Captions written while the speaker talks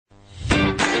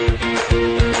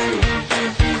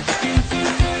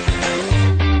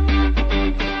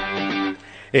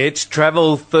It's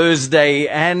Travel Thursday,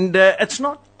 and it's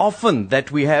not often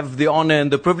that we have the honor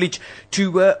and the privilege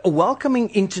to welcoming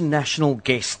international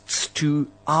guests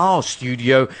to our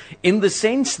studio, in the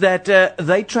sense that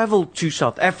they traveled to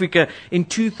South Africa in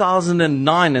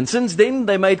 2009, and since then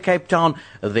they made Cape Town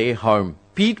their home.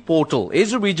 Pete Portal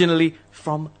is originally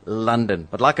from London,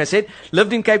 but like I said,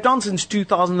 lived in Cape Town since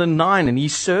 2009, and he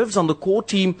serves on the core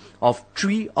team of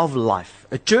Tree of Life,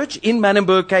 a church in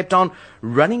Manenberg, Cape Town,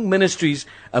 running ministries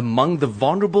among the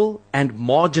vulnerable and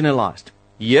marginalized.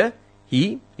 Here,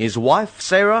 he, his wife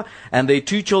Sarah, and their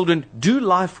 2 children do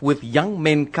life with young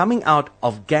men coming out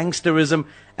of gangsterism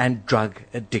and drug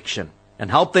addiction, and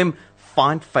help them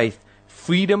find faith,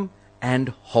 freedom, and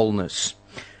wholeness.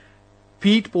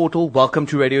 Pete Portal, welcome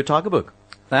to Radio Tygerberg.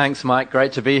 Thanks, Mike.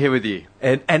 Great to be here with you.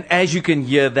 And as you can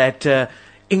hear, that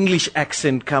English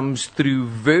accent comes through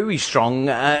very strong.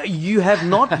 You have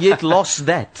not yet lost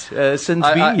that since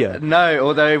being here. No,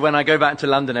 although when I go back to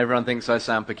London, everyone thinks I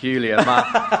sound peculiar.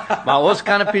 Maar ons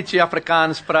kan 'n bietjie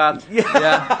Afrikaans praat.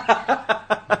 Ja.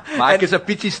 Maar ek is 'n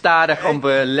bietjie stadig om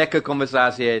 'n lekker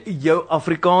konversasie hê. Jou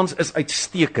Afrikaans is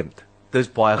uitstekend. Dis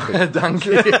baie goed.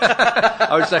 Dankie.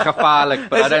 I would say gevaarlik,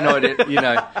 but I don't know what it, you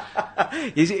know.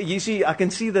 You see, I can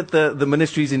see that the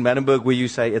ministries in Manenberg where you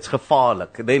say it's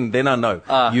gevaarlik, then I know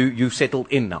you've settled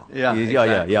in now. Yeah,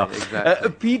 Exactly.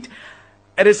 Pete,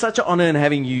 it is such an honor in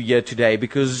having you here today,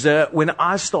 because when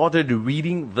I started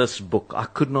reading this book, I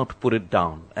could not put it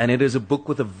down, and it is a book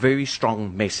with a very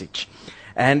strong message.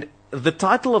 And the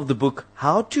title of the book,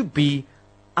 How to Be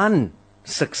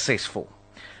Unsuccessful.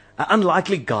 An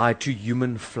unlikely guide to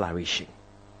human flourishing.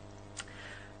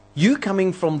 You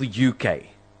coming from the UK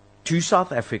to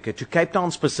South Africa, to Cape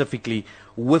Town specifically,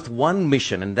 with one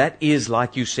mission, and that is,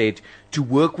 like you said, to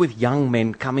work with young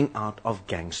men coming out of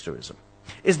gangsterism.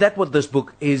 Is that what this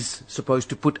book is supposed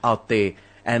to put out there,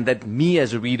 and that me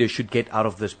as a reader should get out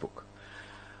of this book?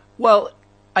 Well,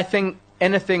 I think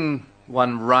anything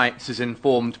one writes is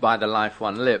informed by the life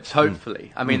one lives,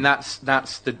 hopefully. I mean, that's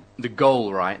the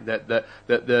goal, right? That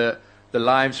the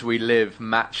lives we live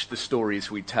match the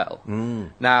stories we tell.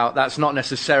 Now, that's not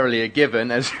necessarily a given,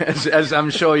 as I'm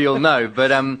sure you'll know.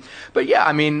 But yeah,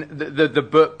 I mean, the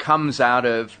book comes out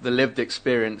of the lived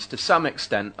experience to some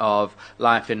extent of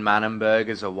life in Manenberg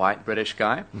as a white British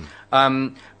guy.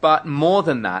 But more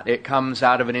than that, it comes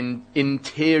out of an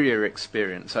interior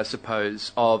experience, I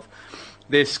suppose, of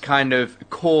this kind of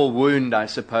core wound, I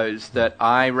suppose, that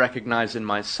I recognize in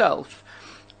myself,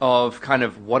 of kind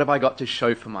of, what have I got to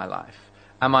show for my life?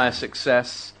 Am I a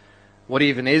success? What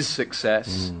even is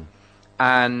success?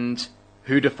 And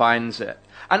who defines it?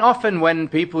 And often when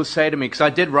people say to me, because I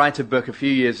did write a book a few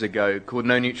years ago called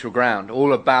No Neutral Ground,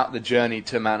 all about the journey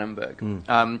to Manenberg.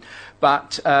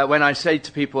 But when I say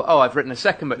to people, oh, I've written a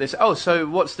second book, they say, oh, so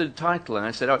what's the title? And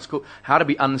I said, oh, it's called How to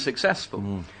Be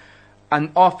Unsuccessful. And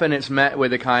often it's met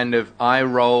with a kind of eye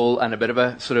roll and a bit of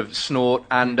a sort of snort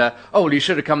and, oh, well, you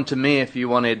should have come to me if you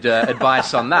wanted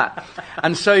advice on that.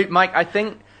 And so, Mike, I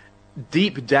think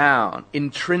deep down,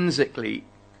 intrinsically,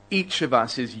 each of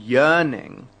us is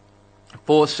yearning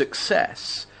for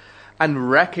success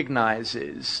and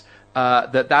recognizes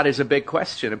that is a big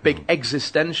question, a big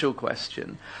existential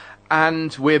question.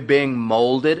 And we're being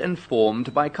molded and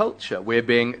formed by culture. We're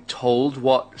being told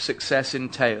what success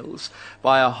entails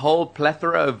by a whole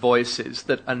plethora of voices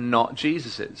that are not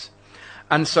Jesus's.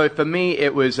 And so for me,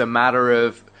 it was a matter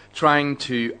of trying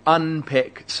to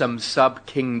unpick some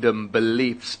sub-kingdom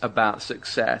beliefs about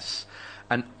success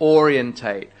and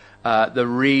orientate the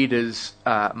reader's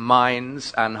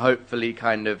minds and hopefully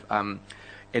kind of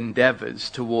endeavors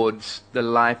towards the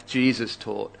life Jesus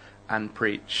taught and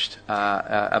preached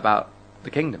about the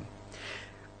kingdom.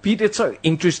 Pete, it's so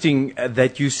interesting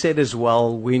that you said as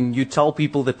well, when you tell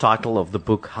people the title of the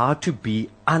book, How to Be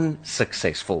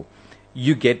Unsuccessful,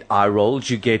 you get eye rolls,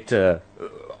 you get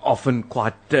often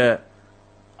quite, I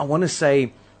want to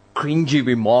say, cringy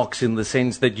remarks, in the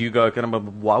sense that you go,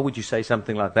 why would you say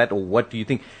something like that, or what do you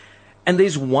think? And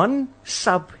there's one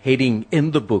subheading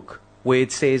in the book where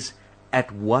it says,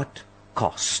 at what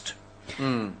cost?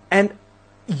 And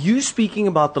you speaking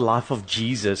about the life of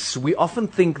Jesus, we often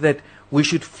think that we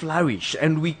should flourish,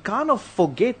 and we kind of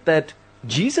forget that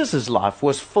Jesus' life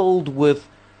was filled with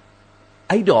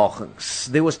uitdagings.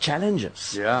 There was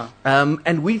challenges. Yeah.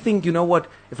 And we think, you know what,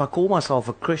 if I call myself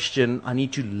a Christian, I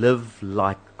need to live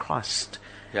like Christ.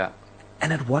 Yeah.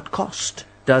 And at what cost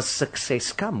does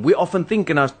success come? We often think,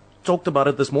 and I talked about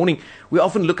it this morning, we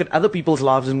often look at other people's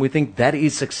lives and we think that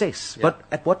is success. Yeah. But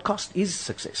at what cost is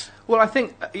success? Well, I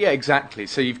think, yeah, exactly.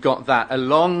 So you've got that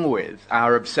along with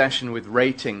our obsession with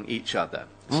rating each other.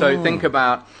 So think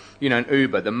about you know, an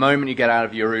Uber. The moment you get out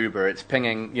of your Uber, it's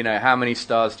pinging, you know, how many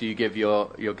stars do you give your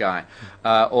guy?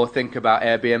 Or think about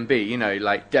Airbnb, you know,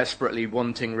 like desperately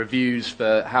wanting reviews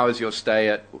for how is your stay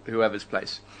at whoever's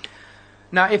place.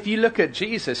 Now, if you look at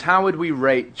Jesus, how would we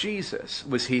rate Jesus?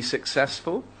 Was he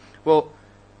successful? Well,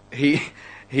 he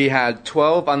had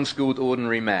 12 unschooled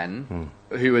ordinary men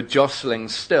who were jostling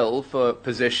still for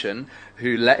position,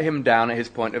 who let him down at his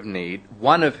point of need,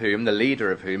 one of whom, the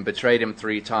leader of whom, betrayed him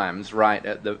 3 times right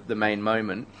at the main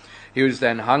moment. He was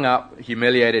then hung up,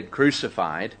 humiliated,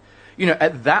 crucified. You know,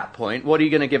 at that point, what are you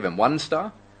going to give him? 1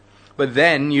 star? But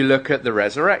then you look at the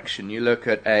resurrection. You look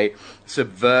at a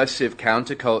subversive,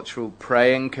 countercultural,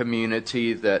 praying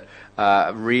community that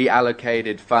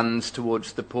reallocated funds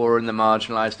towards the poor and the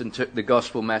marginalized and took the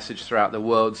gospel message throughout the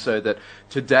world, so that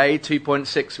today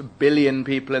 2.6 billion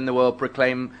people in the world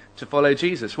proclaim to follow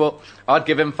Jesus. Well, I'd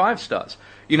give him 5 stars.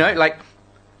 You know, like,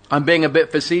 I'm being a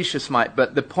bit facetious, Mike,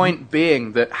 but the point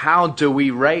being that how do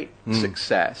we rate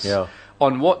success? Yeah.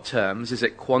 On what terms? Is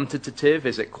it quantitative?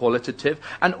 Is it qualitative?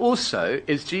 And also,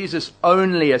 is Jesus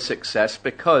only a success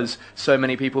because so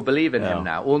many people believe in him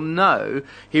now? Well, no,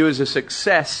 he was a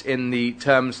success in the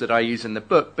terms that I use in the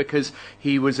book because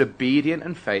he was obedient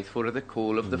and faithful to the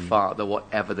call of the Father,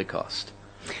 whatever the cost.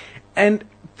 And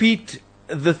Pete,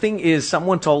 the thing is,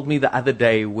 someone told me the other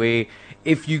day where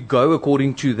if you go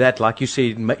according to that, like you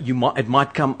said, it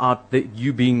might come out that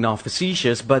you being now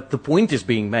facetious, but the point is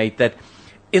being made that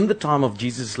in the time of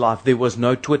Jesus' life, there was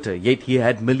no Twitter, yet he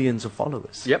had millions of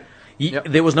followers. Yep.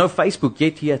 There was no Facebook,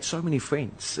 yet he had so many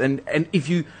friends. And if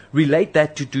you relate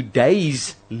that to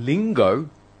today's lingo,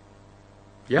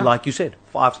 like you said,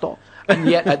 5 stars. And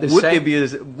yet, at the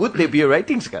would there be a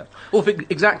rating scale? Well,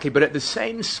 exactly. But at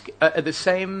the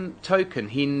same token,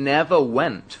 he never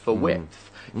went for width.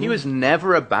 He was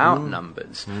never about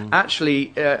numbers.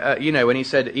 Actually, you know, when he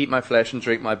said, "Eat my flesh and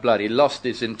drink my blood," he lost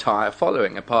his entire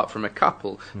following, apart from a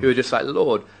couple who were just like,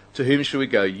 "Lord, to whom shall we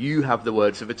go? You have the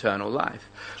words of eternal life."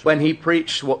 When he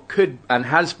preached what could and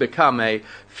has become a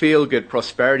feel-good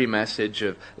prosperity message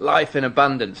of life in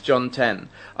abundance, John 10,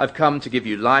 "I've come to give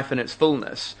you life in its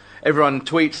fullness." Everyone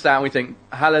tweets that and we think,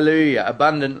 hallelujah,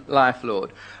 abundant life,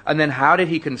 Lord. And then how did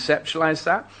he conceptualize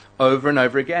that? Over and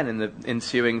over again in the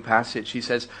ensuing passage, he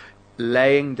says,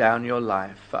 laying down your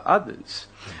life for others.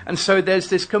 And so there's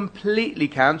this completely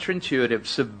counterintuitive,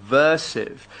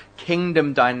 subversive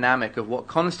kingdom dynamic of what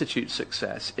constitutes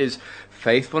success is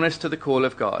faithfulness to the call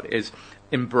of God, is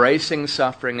embracing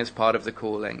suffering as part of the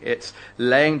calling. It's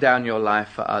laying down your life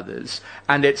for others.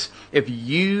 And it's if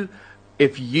you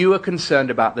are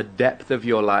concerned about the depth of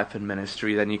your life and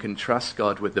ministry, then you can trust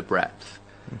God with the breadth.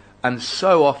 And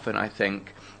so often, I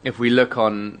think, if we look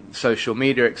on social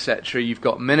media, etc., you've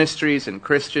got ministries and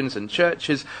Christians and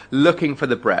churches looking for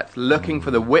the breadth, looking for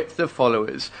the width of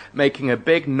followers, making a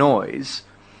big noise.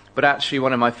 But actually,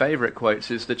 one of my favorite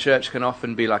quotes is the church can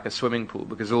often be like a swimming pool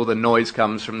because all the noise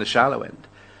comes from the shallow end.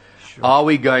 Sure. Are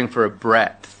we going for a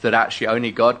breadth that actually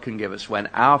only God can give us when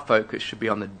our focus should be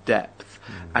on the depth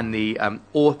and the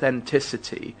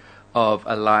authenticity of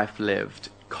a life lived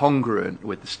congruent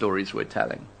with the stories we're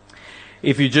telling?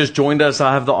 If you just joined us,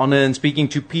 I have the honor in speaking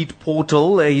to Pete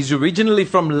Portal. He's originally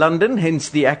from London, hence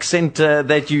the accent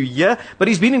that you hear. But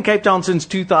he's been in Cape Town since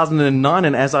 2009.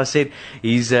 And as I said,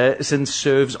 he's since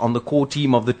serves on the core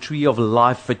team of the Tree of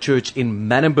Life for Church in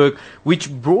Manenberg,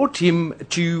 which brought him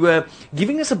to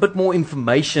giving us a bit more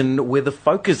information where the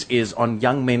focus is on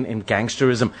young men and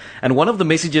gangsterism. And one of the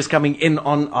messages coming in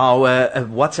on our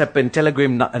WhatsApp and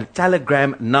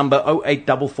Telegram number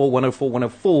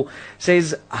 0844104104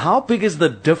 says, how big is the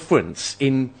difference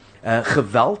in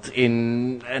geweld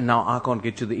in now I can't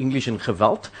get to the English in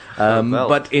geweld,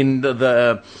 but in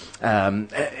the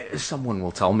someone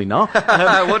will tell me now.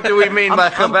 What do we mean by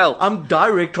geweld? I'm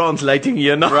direct translating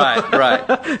here now.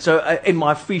 Right. So in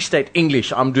my Free State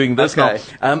English, I'm doing this now.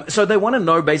 So they want to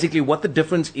know basically what the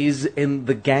difference is in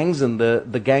the gangs and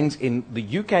the gangs in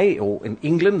the UK or in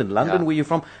England and London, where you're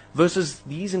from, versus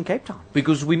these in Cape Town.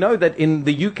 Because we know that in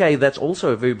the UK, that's also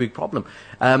a very big problem.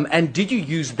 And did you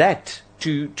use that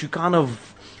to kind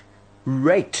of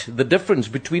rate the difference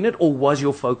between it, or was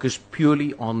your focus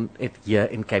purely on it here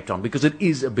in Cape Town? Because it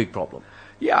is a big problem.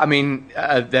 Yeah, I mean,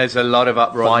 there's a lot of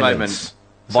uproar at the moment.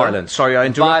 Violence. Sorry, I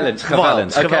interrupted.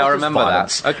 Violence. Okay, I remember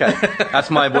that. Okay, that's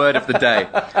my word of the day.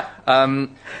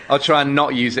 I'll try and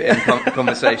not use it in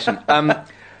conversation.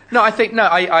 No,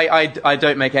 I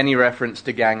don't make any reference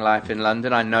to gang life in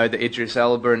London. I know that Idris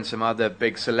Elba and some other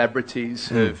big celebrities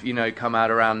have, come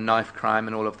out around knife crime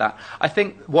and all of that. I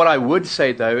think what I would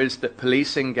say, though, is that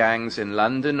policing gangs in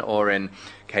London or in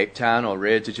Cape Town or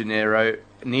Rio de Janeiro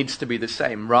needs to be the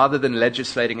same. Rather than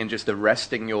legislating and just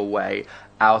arresting your way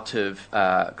out of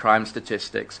crime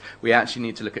statistics, we actually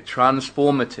need to look at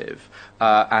transformative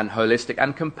and holistic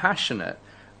and compassionate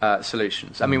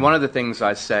solutions. I mean, one of the things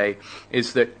I say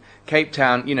is that Cape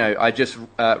Town, I just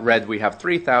read we have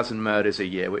 3,000 murders a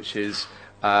year, which is,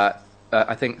 I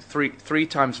think, three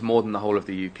times more than the whole of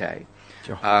the UK.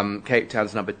 Sure. Cape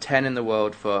Town's number 10 in the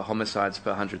world for homicides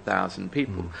per 100,000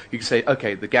 people. You can say,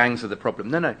 okay, the gangs are the problem.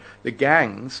 No. The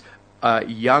gangs are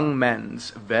young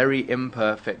men's very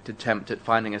imperfect attempt at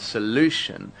finding a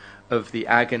solution of the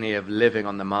agony of living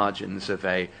on the margins of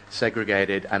a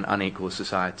segregated and unequal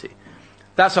society.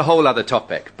 That's a whole other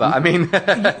topic, but I mean...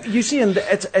 you see, and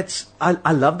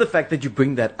I love the fact that you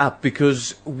bring that up,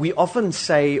 because we often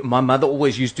say, my mother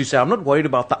always used to say, I'm not worried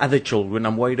about the other children,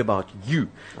 I'm worried about you.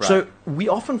 Right. So we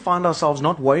often find ourselves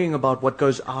not worrying about what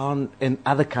goes on in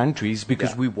other countries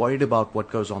because we're worried about what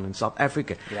goes on in South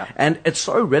Africa. Yeah. And it's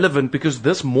so relevant because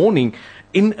this morning,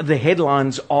 in the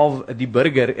headlines of Die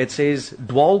Burger, it says,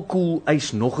 dwaalkoel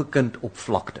eis nog 'n kind op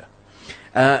vlakte.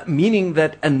 Meaning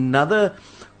that another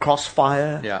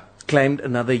crossfire claimed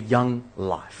another young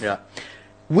life. Yeah.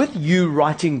 With you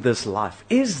writing this life,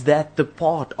 is that the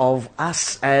part of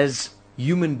us as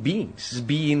human beings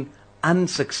being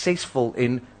unsuccessful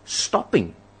in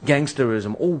stopping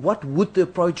gangsterism? Or what would the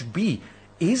approach be?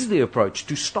 Is the approach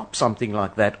to stop something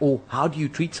like that? Or how do you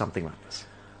treat something like this?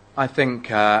 I think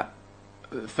the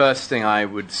first thing I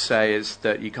would say is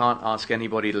that you can't ask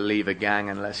anybody to leave a gang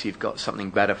unless you've got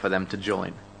something better for them to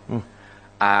join.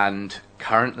 And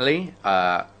currently,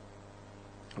 that's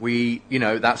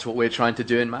what we're trying to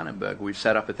do in Manenberg. We've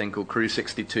set up a thing called Crew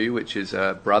 62, which is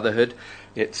a brotherhood.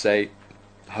 It's a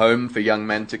home for young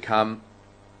men to come,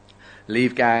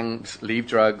 leave gangs, leave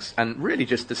drugs, and really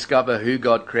just discover who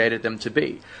God created them to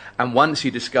be. And once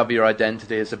you discover your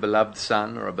identity as a beloved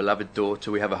son or a beloved daughter,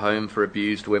 we have a home for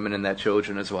abused women and their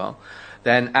children as well,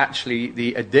 then actually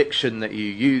the addiction that you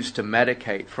use to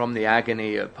medicate from the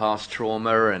agony of past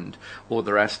trauma and all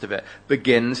the rest of it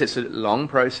it's a long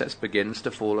process, begins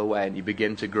to fall away, and you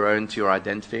begin to grow into your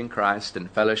identity in Christ and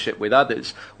fellowship with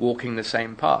others walking the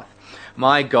same path.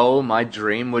 My goal, my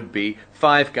dream would be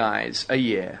 5 guys a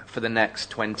year for the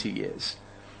next 20 years.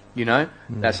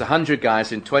 That's 100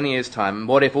 guys in 20 years' time. And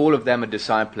what if all of them are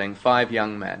discipling 5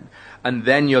 young men? And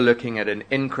then you're looking at an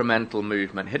incremental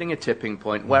movement, hitting a tipping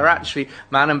point where actually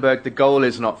Manenberg, the goal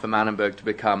is not for Manenberg to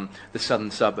become the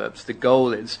southern suburbs. The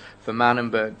goal is for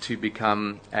Manenberg to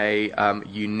become a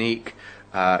unique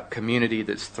community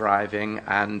that's thriving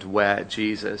and where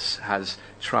Jesus has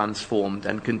transformed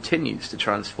and continues to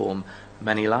transform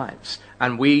many lives.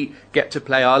 And we get to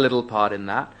play our little part in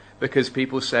that, because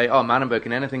people say, oh, Manenberg,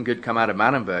 can anything good come out of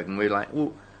Manenberg? And we're like,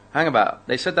 well, hang about.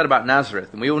 They said that about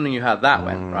Nazareth, and we all knew how that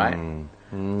went, right?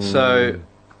 So,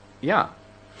 yeah.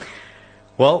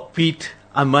 Well, Pete,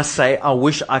 I must say, I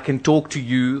wish I can talk to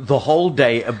you the whole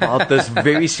day about this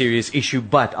very serious issue,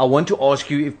 but I want to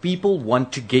ask you, if people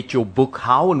want to get your book,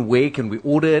 how and where can we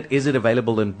order it? Is it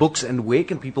available in books, and where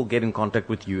can people get in contact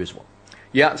with you as well?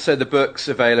 Yeah, so the book's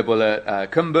available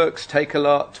at Cum Books, Take a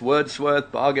Lot,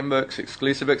 Wordsworth, Bargain Books,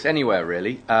 Exclusive Books, anywhere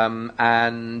really.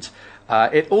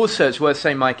 It also, it's worth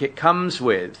saying, Mike, it comes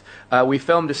with, we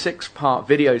filmed a 6-part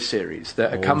video series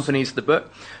that accompanies the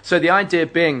book. So the idea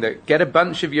being that get a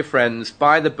bunch of your friends,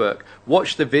 buy the book,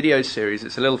 watch the video series.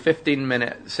 It's a little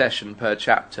 15-minute session per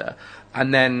chapter.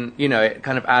 And then, it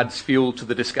kind of adds fuel to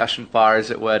the discussion fire,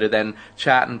 as it were, to then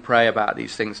chat and pray about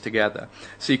these things together.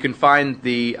 So you can find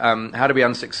the How to Be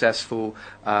Unsuccessful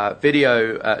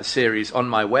video series on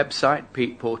my website,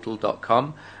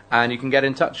 peteportal.com, and you can get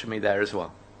in touch with me there as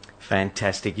well.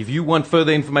 Fantastic. If you want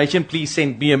further information, please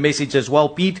send me a message as well,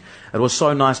 Pete. It was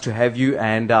so nice to have you,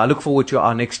 and I look forward to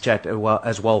our next chat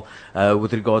as well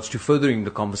with regards to furthering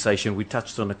the conversation. We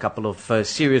touched on a couple of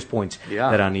serious points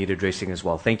that I need addressing as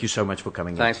well. Thank you so much for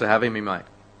coming. Thanks for having me, Mike.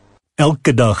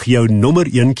 Elke dag jou nommer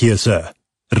 1 keuse.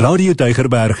 Radio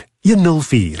Tygerberg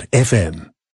 104 FM.